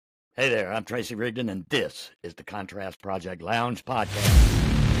Hey there, I'm Tracy Rigdon, and this is the Contrast Project Lounge Podcast.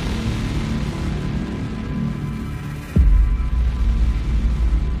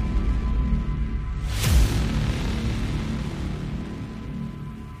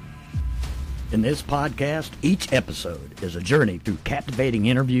 In this podcast, each episode is a journey through captivating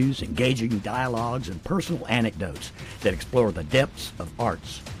interviews, engaging dialogues, and personal anecdotes that explore the depths of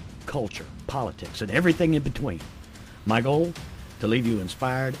arts, culture, politics, and everything in between. My goal? To leave you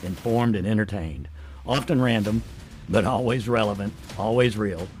inspired, informed, and entertained. Often random, but always relevant, always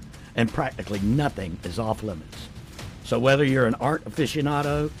real, and practically nothing is off limits. So whether you're an art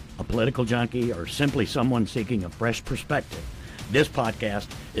aficionado, a political junkie, or simply someone seeking a fresh perspective, this podcast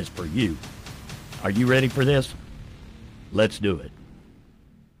is for you. Are you ready for this? Let's do it.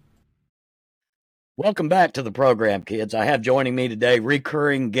 Welcome back to the program, kids. I have joining me today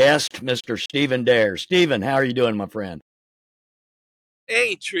recurring guest, Mr. Stephen Dare. Stephen, how are you doing, my friend?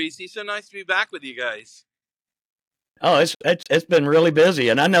 Hey, Tracy. So nice to be back with you guys. Oh, it's been really busy,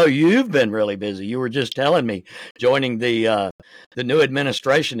 and I know you've been really busy. You were just telling me joining the new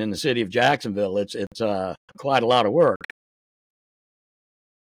administration in the city of Jacksonville. It's quite a lot of work.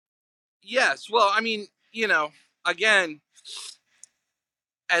 Yes. Well, I mean, again,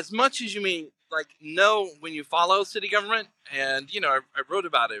 as much as you know when you follow city government, and I wrote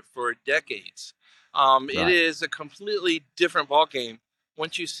about it for decades. It is a completely different ballgame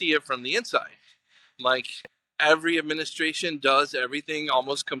once you see it from the inside. Like every administration does everything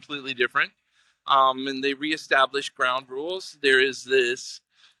almost completely different, and they reestablish ground rules. There is this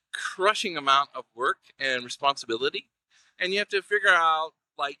crushing amount of work and responsibility, and you have to figure out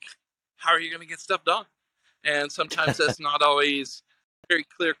how are you going to get stuff done, and sometimes that's not always very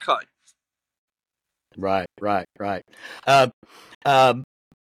clear cut. Right.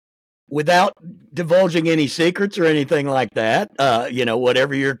 Without divulging any secrets or anything like that,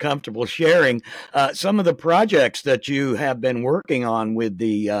 whatever you're comfortable sharing, some of the projects that you have been working on with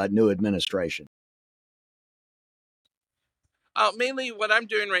the new administration. Mainly what I'm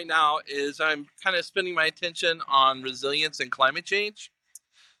doing right now is I'm kind of spending my attention on resilience and climate change.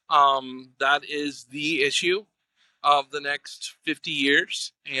 That is the issue of the next 50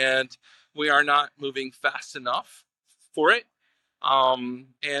 years, and we are not moving fast enough for it,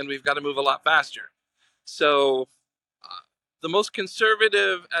 and we've got to move a lot faster. So the most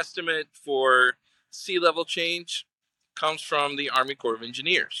conservative estimate for sea level change comes from the Army Corps of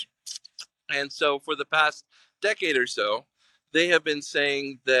Engineers. And so for the past decade or so, they have been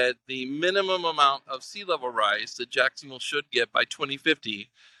saying that the minimum amount of sea level rise that Jacksonville should get by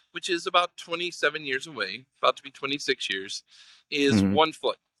 2050, which is about 27 years away, about to be 26 years, is 1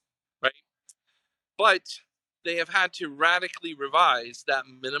 foot, right? But they have had to radically revise that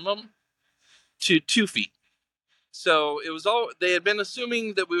minimum to 2 feet. So they had been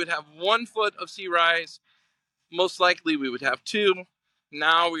assuming that we would have 1 foot of sea rise. Most likely we would have 2.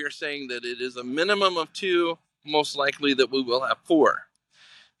 Now we are saying that it is a minimum of 2, most likely that we will have 4.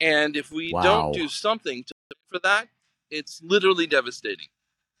 And if we don't do something for that, it's literally devastating.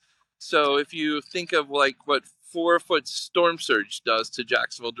 So if you think of what 4-foot storm surge does to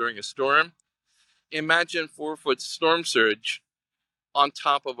Jacksonville during a storm, imagine 4-foot storm surge on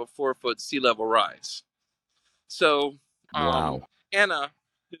top of a 4-foot sea level rise. So Anne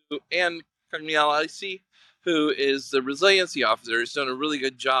Carmialici, who is the resiliency officer, has done a really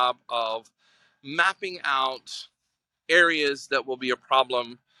good job of mapping out areas that will be a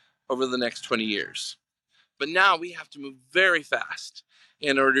problem over the next 20 years. But now we have to move very fast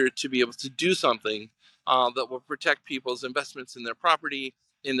in order to be able to do something that will protect people's investments in their property,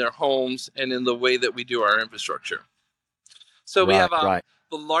 in their homes, and in the way that we do our infrastructure. So we have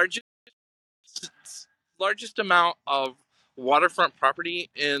the largest amount of waterfront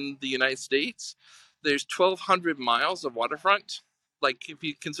property in the United States. There's 1,200 miles of waterfront. Like if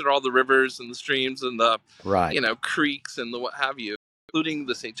you consider all the rivers and the streams and the creeks and the what have you, including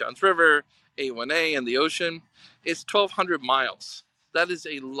the St. Johns River, A1A, and the ocean, it's 1,200 miles. That is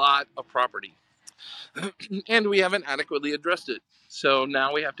a lot of property. And we haven't adequately addressed it. So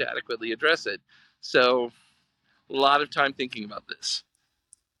now we have to adequately address it. So a lot of time thinking about this.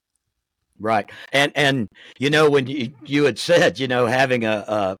 Right. And when you had said, having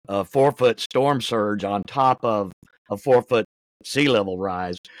a 4-foot storm surge on top of a 4-foot sea level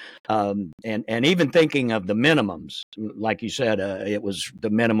rise, and even thinking of the minimums, like you said, the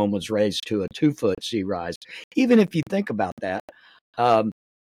minimum was raised to a 2-foot sea rise. Even if you think about that,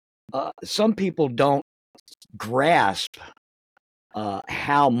 some people don't grasp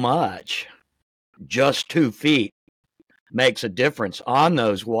how much just 2 feet makes a difference on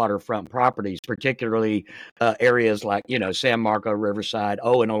those waterfront properties, particularly areas like, San Marco, Riverside,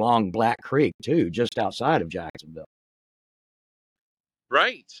 and along Black Creek too, just outside of Jacksonville.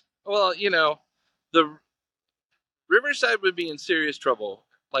 Right. Well, the Riverside would be in serious trouble.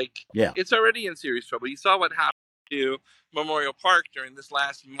 Like, Yeah. it's already in serious trouble. You saw what happened to Memorial Park during this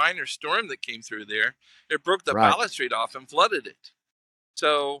last minor storm that came through there. It broke the Right. balustrade off and flooded it.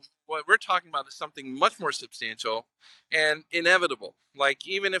 So what we're talking about is something much more substantial and inevitable. Like,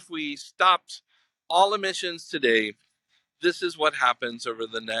 even if we stopped all emissions today, this is what happens over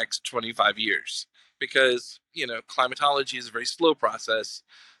the next 25 years. Because, climatology is a very slow process.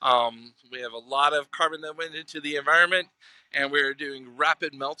 We have a lot of carbon that went into the environment, and we're doing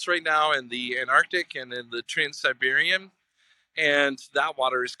rapid melts right now in the Antarctic and in the Trans-Siberian, and that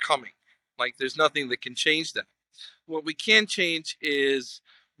water is coming. Like, there's nothing that can change that. What we can change is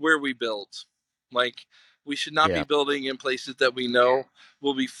where we build. Like, we should not be building in places that we know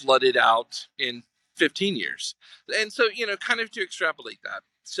will be flooded out in 15 years. And so, kind of to extrapolate that.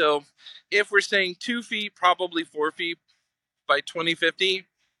 So if we're saying 2 feet, probably 4 feet by 2050,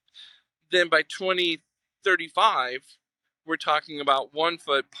 then by 2035, we're talking about 1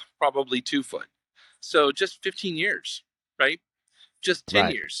 foot, probably 2 foot. So just 15 years, right? Just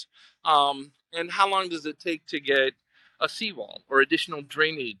 10 years. And how long does it take to get a seawall or additional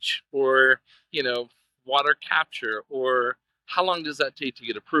drainage or, water capture, or how long does that take to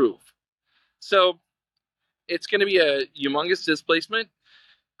get approved? So it's going to be a humongous displacement.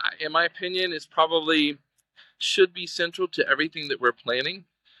 In my opinion, it's probably should be central to everything that we're planning,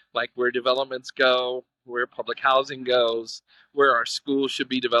 like where developments go, where public housing goes, where our schools should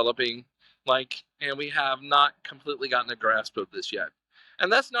be developing, and we have not completely gotten a grasp of this yet.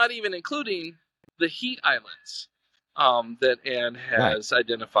 And that's not even including the heat islands that Anne has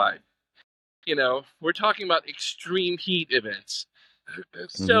identified. We're talking about extreme heat events.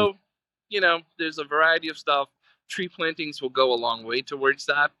 So, there's a variety of stuff. Tree plantings will go a long way towards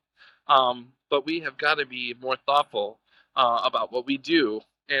that. But we have got to be more thoughtful about what we do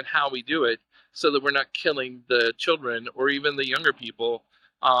and how we do it so that we're not killing the children or even the younger people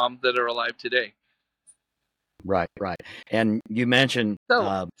that are alive today. Right. And you mentioned,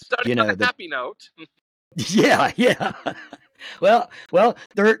 starting on a happy note. Yeah. Well,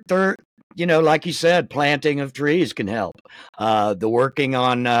 they're like you said, planting of trees can help. The working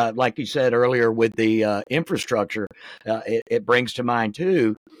on, like you said earlier, with the infrastructure, it brings to mind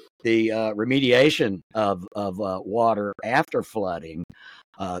too the remediation of water after flooding,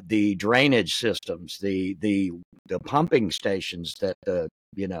 the drainage systems, the pumping stations that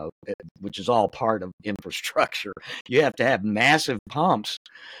which is all part of infrastructure. You have to have massive pumps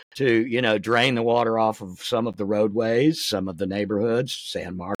to, drain the water off of some of the roadways, some of the neighborhoods,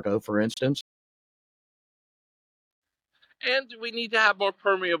 San Marco, for instance. And we need to have more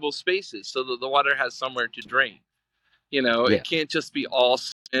permeable spaces so that the water has somewhere to drain. It can't just be all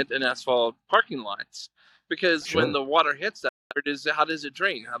cement and asphalt parking lots, because when the water hits that, how does it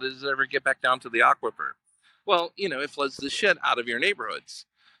drain? How does it ever get back down to the aquifer? Well, it floods the shit out of your neighborhoods.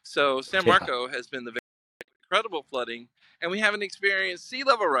 So San Marco has been the incredible flooding, and we haven't experienced sea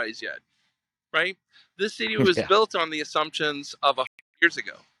level rise yet, right? This city was built on the assumptions of 100 years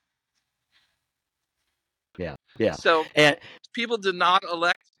ago. Yeah. So people did not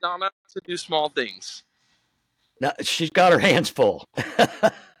elect Donna to do small things. No, she's got her hands full.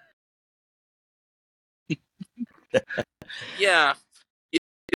 Yeah.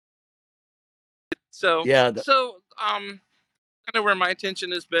 So kind of where my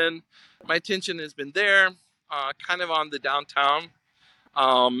attention has been. My attention has been there, kind of on the downtown,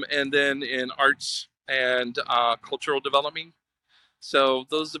 and then in arts and cultural development. So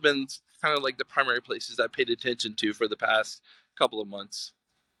those have been kind of like the primary places I paid attention to for the past couple of months.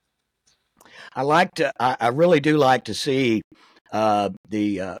 I really do like to see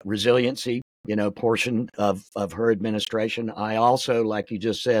the resiliency, portion of her administration. I also, like you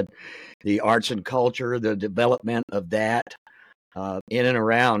just said, the arts and culture, the development of that in and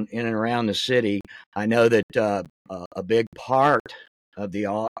around the city. I know that a big part of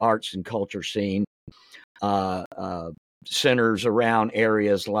the arts and culture scene centers around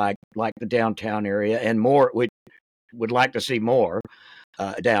areas like the downtown area, and more. We would like to see more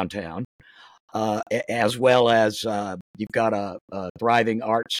downtown. As well as you've got a thriving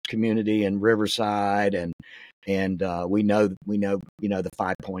arts community in Riverside, and we know the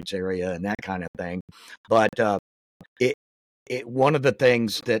 5 Points area and that kind of thing. But one of the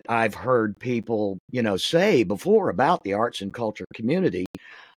things that I've heard people say before about the arts and culture community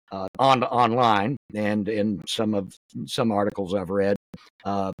online and in some articles I've read,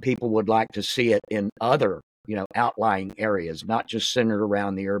 people would like to see it in other outlying areas, not just centered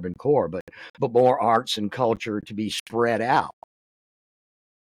around the urban core, but more arts and culture to be spread out.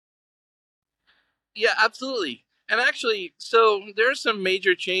 Yeah, absolutely. And actually, so there are some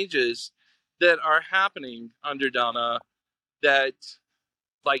major changes that are happening under Donna that,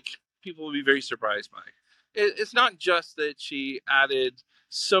 like, people will be very surprised by. It's not just that she added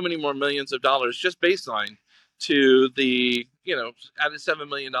so many more millions of dollars, just baseline, to the, added $7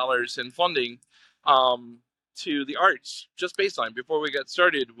 million in funding to the arts, just baseline, before we got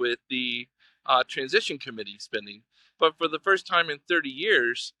started with the transition committee spending. But for the first time in 30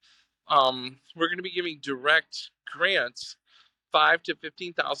 years, we're going to be giving direct grants, $5,000 to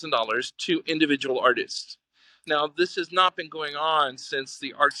 $15,000 to individual artists. Now, this has not been going on since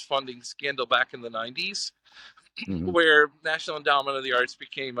the arts funding scandal back in the 90s, Mm-hmm. where National Endowment of the Arts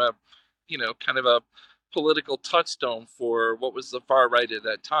became a, kind of a political touchstone for what was the far right at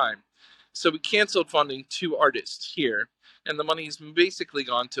that time. So we canceled funding to artists here, and the money's basically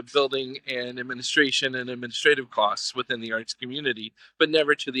gone to building and administration and administrative costs within the arts community, but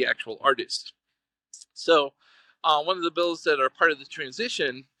never to the actual artist. So one of the bills that are part of the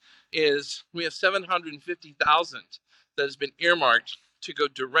transition is we have 750,000 that has been earmarked to go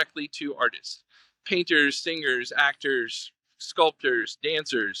directly to artists, painters, singers, actors, sculptors,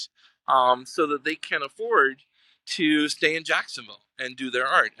 dancers, so that they can afford to stay in Jacksonville and do their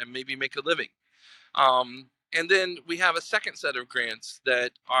art and maybe make a living. And then we have a second set of grants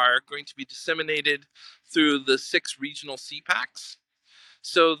that are going to be disseminated through the 6 regional CPACs,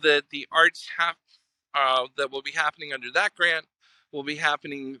 so that the arts that will be happening under that grant will be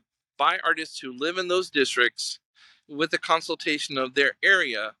happening by artists who live in those districts, with a consultation of their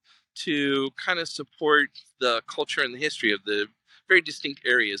area to kind of support the culture and the history of the very distinct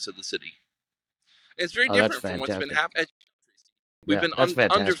areas of the city. It's very That's different from what's been fantastic. happening. We've Yeah, been that's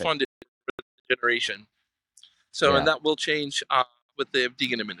fantastic. underfunded for the generation. So, and Yeah, that will change with the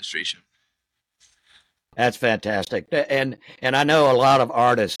Deegan administration. that's fantastic. And I know a lot of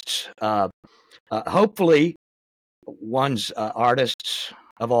artists. Hopefully, one's artists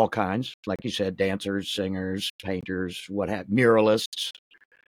of all kinds, like you said, dancers, singers, painters, muralists.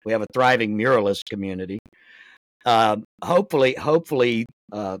 We have a thriving muralist community. Hopefully,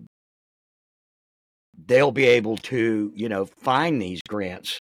 they'll be able to, find these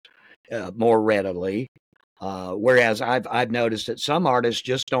grants more readily. Whereas I've noticed that some artists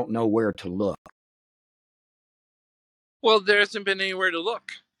just don't know where to look. Well, there hasn't been anywhere to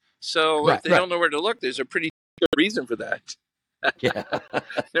look. So if Right, they right. don't know where to look, there's a pretty good reason for that. Yeah.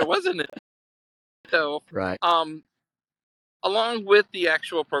 There wasn't. So, Right. along with the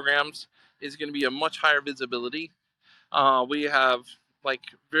actual programs is going to be a much higher visibility. We have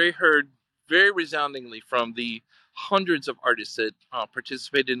heard very resoundingly from the hundreds of artists that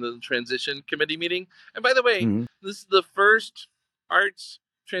participated in the transition committee meeting. And by the way, Mm-hmm. this is the first arts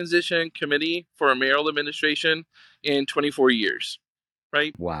transition committee for a mayoral administration in 24 years,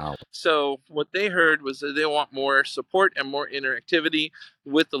 right? Wow. So what they heard was that they want more support and more interactivity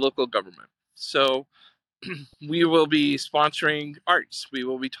with the local government. So we will be sponsoring arts. We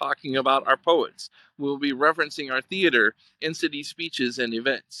will be talking about our poets. We'll be referencing our theater in city speeches and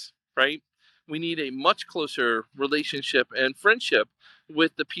events, right? We need a much closer relationship and friendship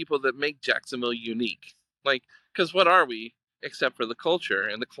with the people that make Jacksonville unique. Because what are we except for the culture?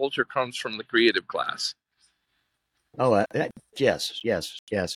 And the culture comes from the creative class. Oh, yes, yes,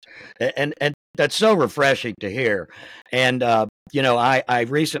 yes, and that's so refreshing to hear. And I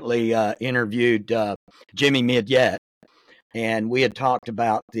recently interviewed Jimmy Midyet, and we had talked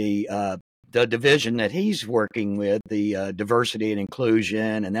about the division that he's working with, the diversity and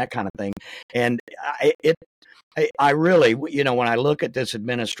inclusion and that kind of thing. And I really, when I look at this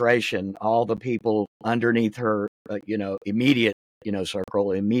administration, all the people underneath her, immediate,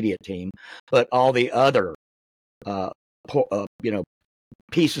 circle, immediate team, but all the other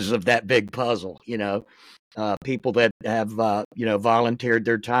pieces of that big puzzle, people that have, volunteered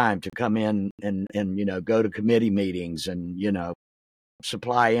their time to come in and, go to committee meetings and,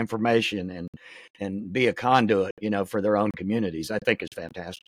 supply information and be a conduit, for their own communities. I think is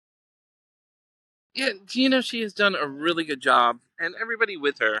fantastic. Yeah, she has done a really good job, and everybody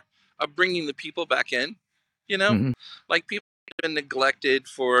with her, of bringing the people back in. Mm-hmm. Like, people have been neglected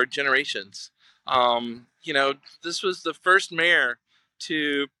for generations. This was the first mayor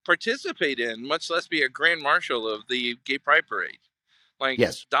to participate in, much less be a grand marshal of the Gay Pride Parade. Like,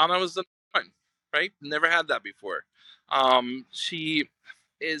 Yes. Donna was the one, right? Never had that before. She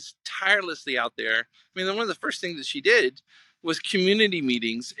is tirelessly out there. I mean, one of the first things that she did was community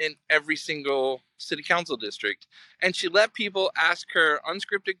meetings in every single city council district. And she let people ask her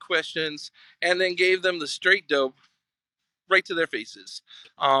unscripted questions and then gave them the straight dope right to their faces,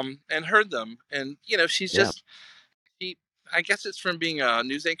 and heard them. And, she's Yeah. just, I guess it's from being a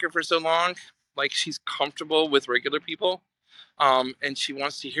news anchor for so long. Like, she's comfortable with regular people, and she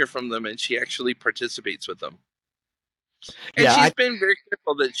wants to hear from them, and she actually participates with them. And Yeah. she's been very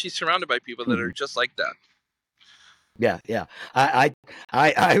careful that she's surrounded by people that are just like that. Yeah, yeah. I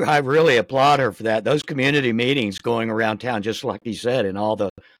really applaud her for that. Those community meetings going around town, just like you said, in all the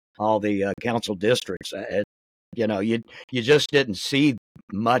council districts. You just didn't see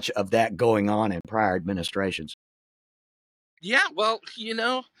much of that going on in prior administrations. Yeah, well,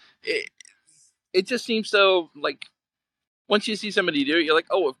 it just seems so, like, once you see somebody do it, you're like,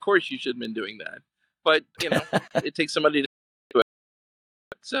 oh, of course you should have been doing that. But, it takes somebody to do it.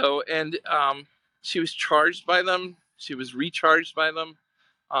 So, and she was charged by them. She was recharged by them.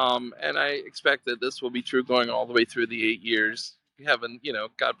 And I expect that this will be true going all the way through the 8 years. Heaven,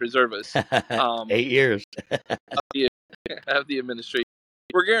 God preserve us. 8 years. Have the administration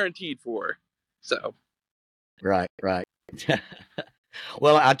we're guaranteed for. So. Right, right.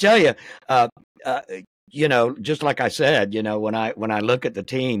 Well, I'll tell you, just like I said, when I look at the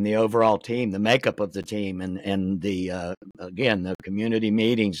team, the overall team, the makeup of the team, and the again the community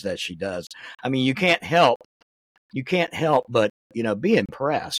meetings that she does, I mean, you can't help but be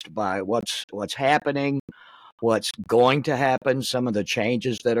impressed by what's happening, what's going to happen, some of the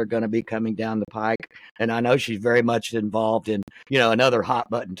changes that are going to be coming down the pike. And I know she's very much involved in another hot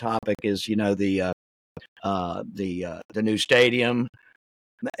button topic is the new stadium.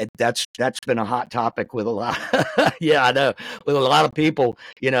 That's been a hot topic with a lot. Yeah, I know, with a lot of people.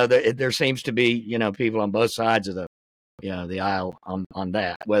 There seems to be people on both sides of the aisle on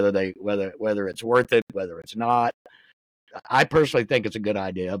that, whether it's worth it, whether it's not. I personally think it's a good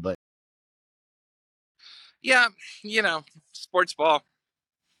idea, but Yeah, sports ball.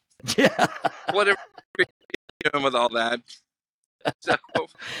 yeah, Whatever you're doing with all that. So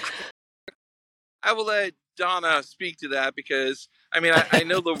I will let Donna speak to that, because I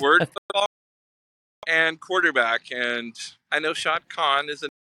know the word football and quarterback, and I know Shad Khan is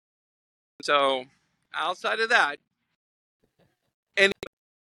so outside of that, any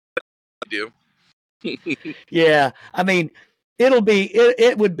do. yeah. I mean,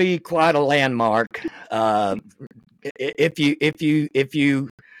 it would be quite a landmark if you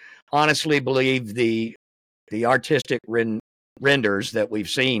honestly believe the artistic renders that we've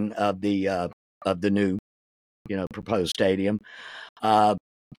seen of the new proposed stadium.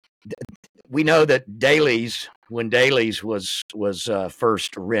 We know that when Daly's was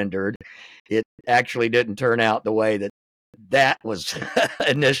first rendered, it actually didn't turn out the way that was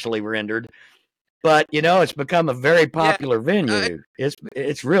initially rendered. But it's become a very popular venue.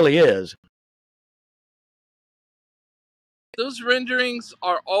 It's really is. Those renderings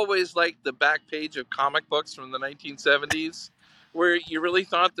are always like the back page of comic books from the 1970s, where you really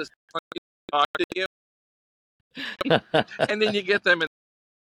thought this talked to you, and then you get them and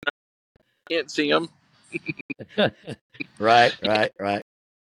can't see them. Right.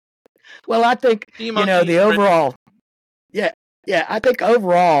 Well, I think the overall, yeah, I think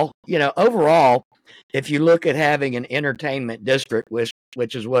overall, if you look at having an entertainment district,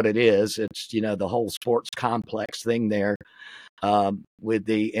 which is what it is, it's the whole sports complex thing there, with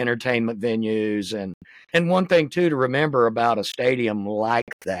the entertainment venues, and one thing too to remember about a stadium like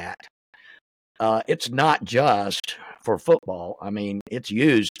that, it's not just for football. I mean, it's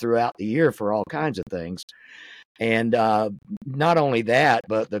used throughout the year for all kinds of things. And not only that,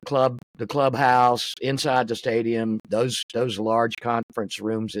 but the clubhouse inside the stadium, those large conference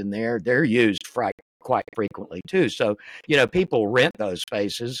rooms in there, they're used quite frequently too. So people rent those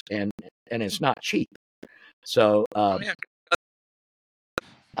spaces, and it's not cheap. So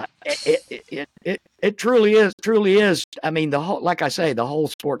it truly is. I mean, the whole, like I say, the whole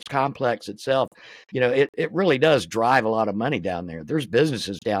sports complex itself, it really does drive a lot of money down there. There's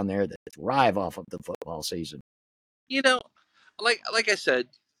businesses down there that thrive off of the football season. Like I said,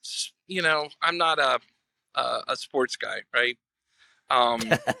 I'm not a sports guy, right? I'm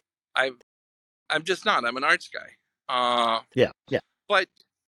just not. I'm an arts guy. Yeah. But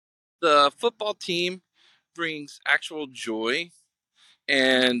the football team brings actual joy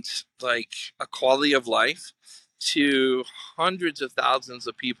and, like, a quality of life to hundreds of thousands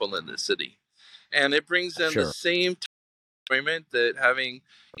of people in this city, and it brings them the same enjoyment that having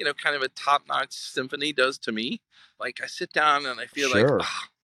kind of a top-notch symphony does to me. Like, I sit down and I feel like, oh,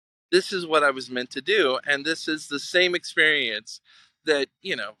 this is what I was meant to do, and this is the same experience that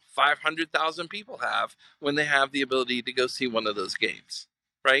 500,000 people have when they have the ability to go see one of those games,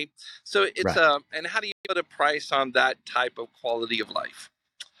 right? So it's Right. and how do you put a price on that type of quality of life,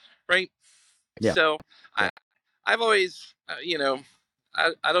 right? Yeah. So Yeah. I've always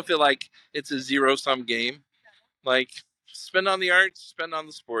I don't feel like it's a zero sum game. Like, spend on the arts, spend on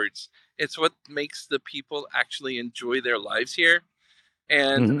the sports. It's what makes the people actually enjoy their lives here,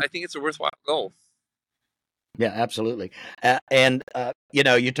 and Hmm. I think it's a worthwhile goal. Yeah, absolutely.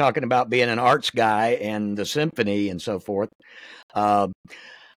 You're talking about being an arts guy and the symphony and so forth. Uh,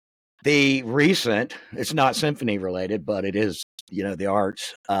 it's not symphony related, but it is, the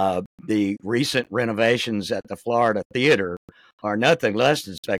arts. The recent renovations at the Florida Theater are nothing less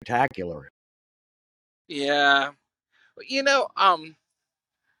than spectacular. Yeah,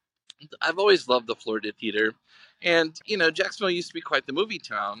 I've always loved the Florida theater, and Jacksonville used to be quite the movie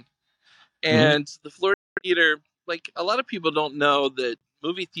town, Hmm. and the Florida theater, like, a lot of people don't know that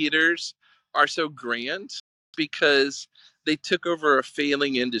movie theaters are so grand because they took over a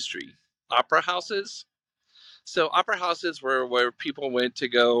failing industry, opera houses. So opera houses were where people went to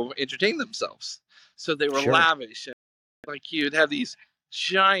go entertain themselves. So they were Sure. lavish, and like, you'd have these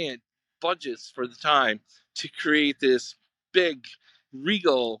giant budgets for the time to create this big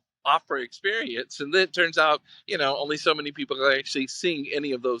regal opera experience. And then it turns out, only so many people can actually sing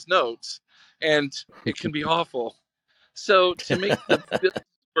any of those notes, and it can be awful. So to make the bill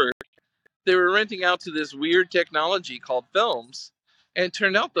work, they were renting out to this weird technology called films, and it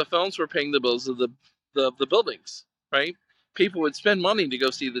turned out the films were paying the bills of the buildings, right? People would spend money to go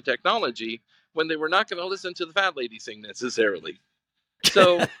see the technology when they were not going to listen to the fat lady sing necessarily.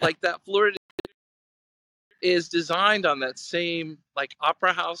 So, like, that Florida is designed on that same, like,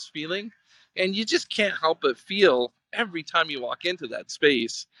 opera house feeling, and you just can't help but feel every time you walk into that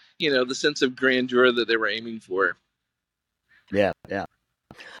space, the sense of grandeur that they were aiming for. Yeah. Yeah.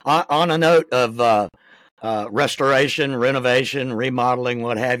 On a note of restoration, renovation, remodeling,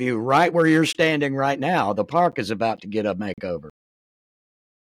 what have you, right where you're standing right now, the park is about to get a makeover.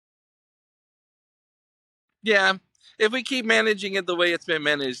 Yeah, if we keep managing it the way it's been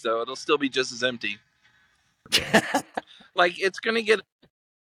managed, though, it'll still be just as empty. Like, it's going to get,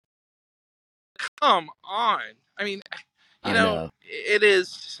 come on. I mean, I know. it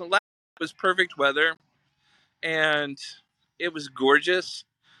is, last was perfect weather, and it was gorgeous,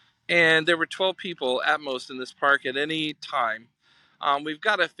 and there were 12 people at most in this park at any time. We've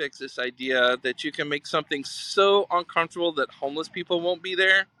got to fix this idea that you can make something so uncomfortable that homeless people won't be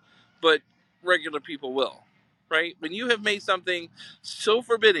there, but regular people will, right? When you have made something so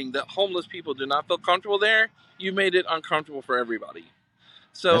forbidding that homeless people do not feel comfortable there, you made it uncomfortable for everybody.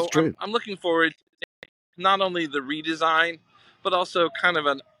 That's So true. I'm looking forward to not only the redesign, but also kind of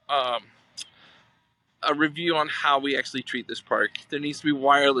um, a review on how we actually treat this park. There needs to be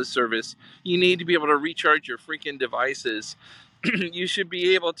wireless service. You need to be able to recharge your freaking devices. You should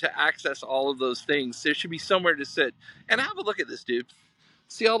be able to access all of those things. There should be somewhere to sit. And have a look at this, dude.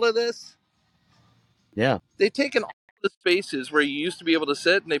 See all of this? Yeah. They've taken all the spaces where you used to be able to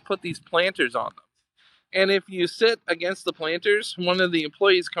sit, and they put these planters on them. And if you sit against the planters, one of the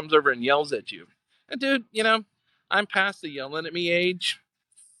employees comes over and yells at you. And dude, I'm past the yelling at me age,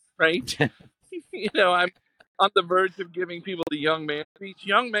 right? I'm on the verge of giving people the young man speech.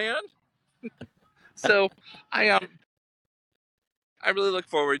 Young man. So I I really look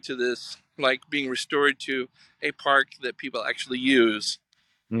forward to this, like, being restored to a park that people actually use.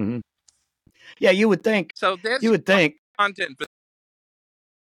 Hmm. Yeah, you would think. So You that's would think. content. But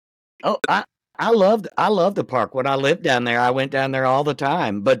Oh, I loved the park when I lived down there. I went down there all the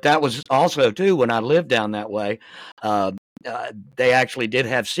time. But that was also too when I lived down that way. Uh, they actually did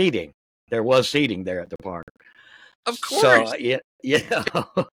have seating. There was seating there at the park. of So course, yeah, yeah.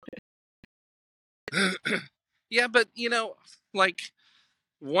 yeah, but like,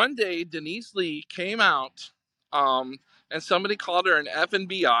 one day Denise Lee came out, and somebody called her an effing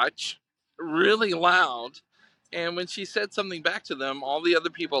biatch really loud. And when she said something back to them, all the other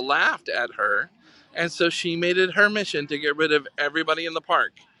people laughed at her. And so she made it her mission to get rid of everybody in the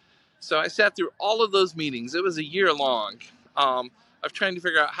park. So I sat through all of those meetings. It was a year long, of trying to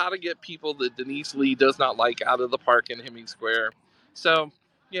figure out how to get people that Denise Lee does not like out of the park in Hemming Square. So,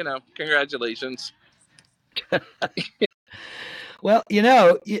 congratulations. Well,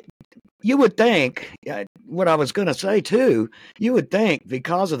 you would think what I was going to say too. You would think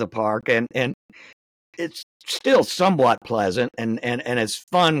because of the park and it's still somewhat pleasant and it's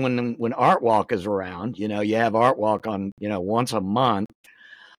fun when Art Walk is around. You have Art Walk on once a month,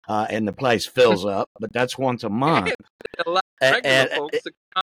 and the place fills up, but that's once a month. And a lot of regular And, folks to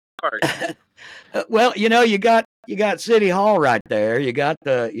come to the park. well, you got City Hall right there. You got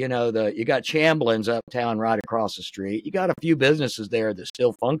you got Chamblin's uptown right across the street. You got a few businesses there that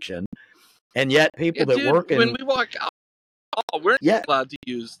still function, and yet Yeah, people that dude. work When in we walk out, we're yeah. not allowed to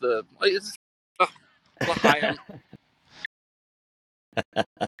use the. It's, well, hi,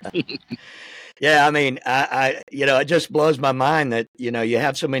 Yeah, I mean, it just blows my mind that you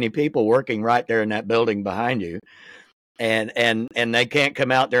have so many people working right there in that building behind you, and they can't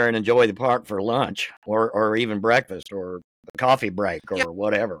come out there and enjoy the park for lunch or even breakfast or a coffee break yeah, or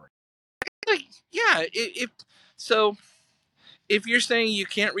whatever. yeah. If so, if you're saying you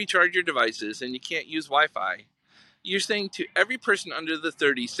can't recharge your devices and you can't use Wi-Fi, you're saying to every person under the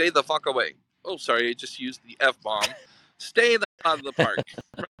 30, stay the fuck away. Oh, sorry, I just used the F bomb. Stay out of the park.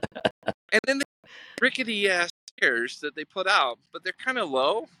 And then the rickety ass chairs that they put out, but they're kind of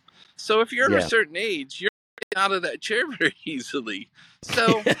low. So if you're of a Yeah. certain age, you're out of that chair very easily.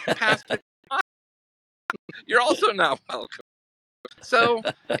 So past you're also not welcome. So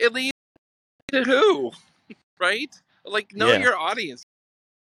it leads to who, right? Like know Yeah. your audience.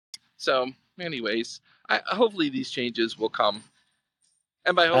 So, anyways, hopefully these changes will come,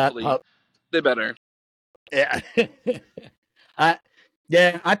 and by hopefully, they better. Yeah. I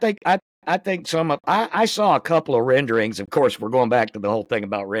yeah, I think some of I saw a couple of renderings. Of course, we're going back to the whole thing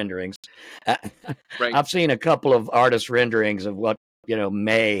about renderings. Uh, Right. I've seen a couple of artist renderings of what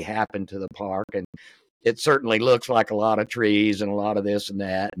may happen to the park, and it certainly looks like a lot of trees and a lot of this and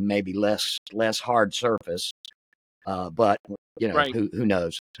that, and maybe less hard surface. But Right. who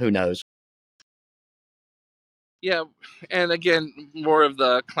knows? Who knows? Yeah, and again, more of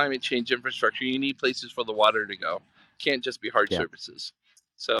the climate change infrastructure. You need places for the water to go. Can't just be hard Yeah. surfaces.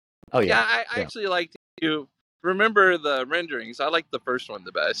 So, Oh yeah. yeah, I Yeah. actually like to remember the renderings. I like the first one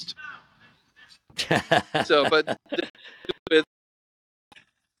the best. So, but they're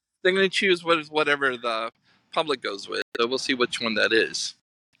going to choose whatever the public goes with. So we'll see which one that is.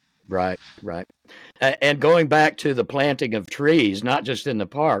 Right, right. And going back to the planting of trees, not just in the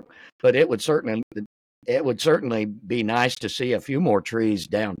park, but it would certainly be nice to see a few more trees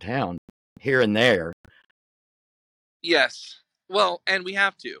downtown here and there. Yes. Well, and we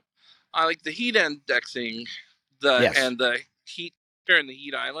have to. I like the heat indexing, Yes, and the heat and the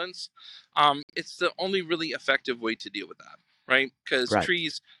heat islands. It's the only really effective way to deal with that, right? Because right.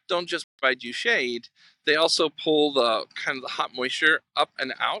 trees don't just provide you shade; they also pull the kind of the hot moisture up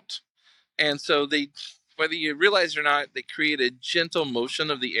and out. And so they, whether you realize it or not, they create a gentle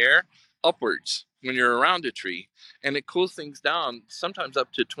motion of the air upwards when you're around a tree, and it cools things down sometimes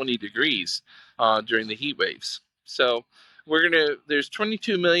up to 20 degrees during the heat waves. So there's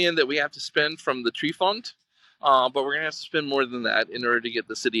 22 million that we have to spend from the tree fund, but we're gonna have to spend more than that in order to get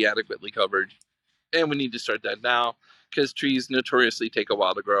the city adequately covered, and we need to start that now because trees notoriously take a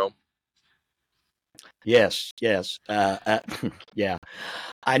while to grow. Yes, yes. Yeah.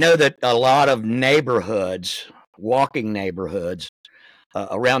 I know that a lot of neighborhoods, walking neighborhoods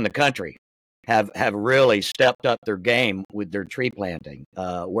around the country, have really stepped up their game with their tree planting.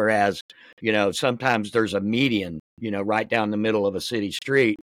 Whereas, sometimes there's a median, right down the middle of a city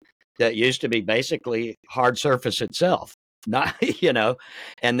street that used to be basically hard surface itself. Not,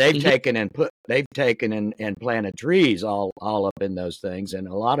 and Mhm. they've taken and planted trees all up in those things, and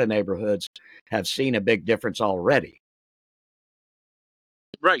a lot of neighborhoods have seen a big difference already.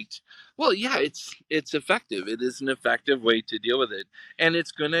 Right. Well, yeah, it's effective. It is an effective way to deal with it, and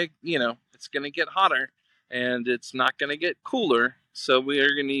it's gonna get hotter, and it's not gonna get cooler. So we are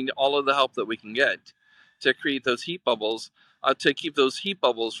gonna need all of the help that we can get to create those heat bubbles, to keep those heat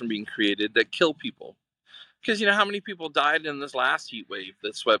bubbles from being created that kill people. Because you know how many people died in this last heat wave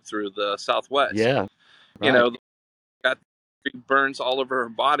that swept through the Southwest. Yeah, You right. know, got burns all over her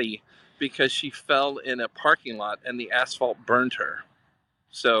body because she fell in a parking lot and the asphalt burned her.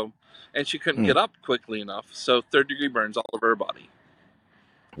 So, and she couldn't Mm, get up quickly enough. So, third-degree burns all over her body.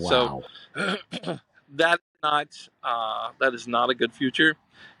 So, wow. that is not a good future,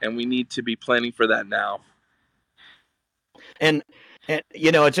 and we need to be planning for that now. And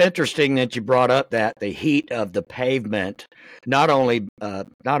it's interesting that you brought up that the heat of the pavement. Not only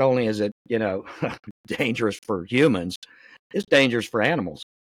is it dangerous for humans, it's dangerous for animals.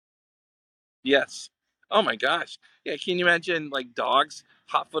 Yes. Oh my gosh. Yeah. Can you imagine like dogs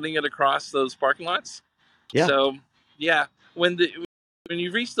hot-footing it across those parking lots? Yeah, So, yeah, when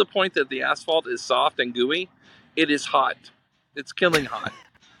you reach the point that the asphalt is soft and gooey, it is hot. It's killing hot.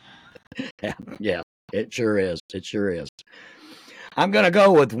 yeah, yeah. It sure is. It sure is. I'm going to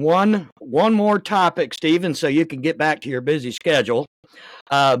go with one more topic, Stephen, so you can get back to your busy schedule.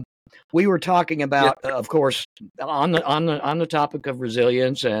 Uh, we were talking Yes. about, of course, on the topic of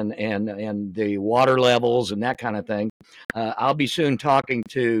resilience and the water levels and that kind of thing. I'll be soon talking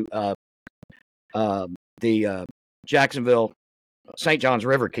to the Jacksonville St. John's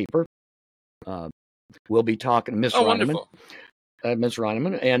River keeper. We'll be talking to Miss Oh, Reineman, wonderful. and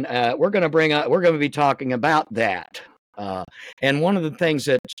we're going to be talking about that. And one of the things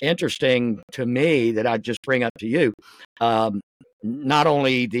that's interesting to me that I just bring up to you, not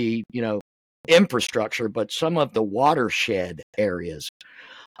only the infrastructure, but some of the watershed areas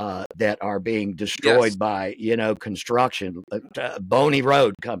that are being destroyed Yes. by construction. Boney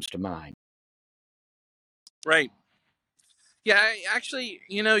Road comes to mind. Right. Yeah, actually,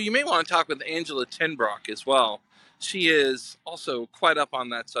 you may want to talk with Angela Tenbrock as well. She is also quite up on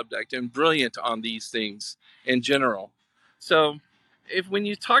that subject and brilliant on these things in general. So, if when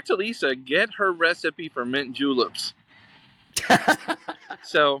you talk to Lisa, get her recipe for mint juleps.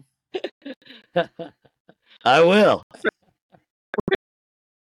 So, I will.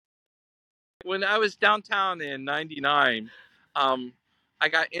 when I was downtown in '99, I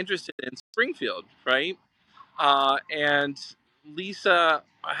got interested in Springfield, right? And Lisa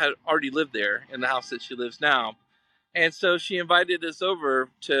had already lived there in the house that she lives now. And so she invited us over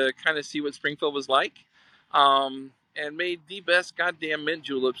to kind of see what Springfield was like, and made the best goddamn mint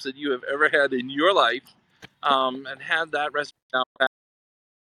juleps that you have ever had in your life, and had that recipe down pat.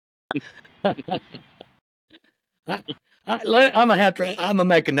 I'm gonna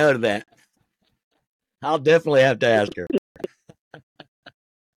make a note of that. I'll definitely have to ask her.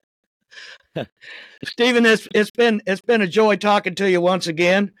 Stephen, it's been a joy talking to you once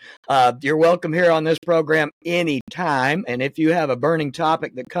again. You're welcome here on this program anytime. And if you have a burning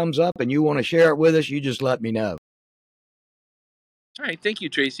topic that comes up and you want to share it with us, you just let me know. All right, thank you,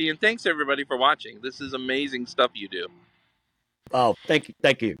 Tracy, and thanks everybody for watching. This is amazing stuff you do. Oh, thank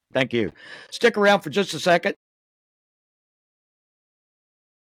you. Stick around for just a second.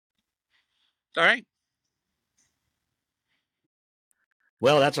 All right.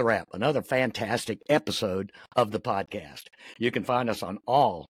 Well, that's a wrap. Another fantastic episode of the podcast. You can find us on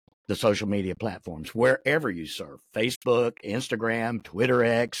all the social media platforms, wherever you surf, Facebook, Instagram, Twitter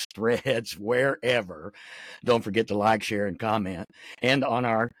X, Threads, wherever. Don't forget to like, share, and comment. And on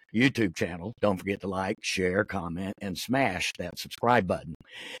our YouTube channel, don't forget to like, share, comment, and smash that subscribe button.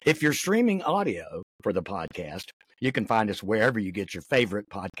 If you're streaming audio for the podcast, you can find us wherever you get your favorite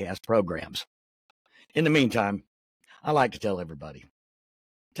podcast programs. In the meantime, I like to tell everybody,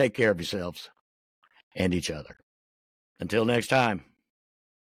 take care of yourselves and each other. Until next time,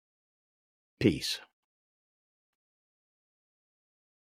 peace.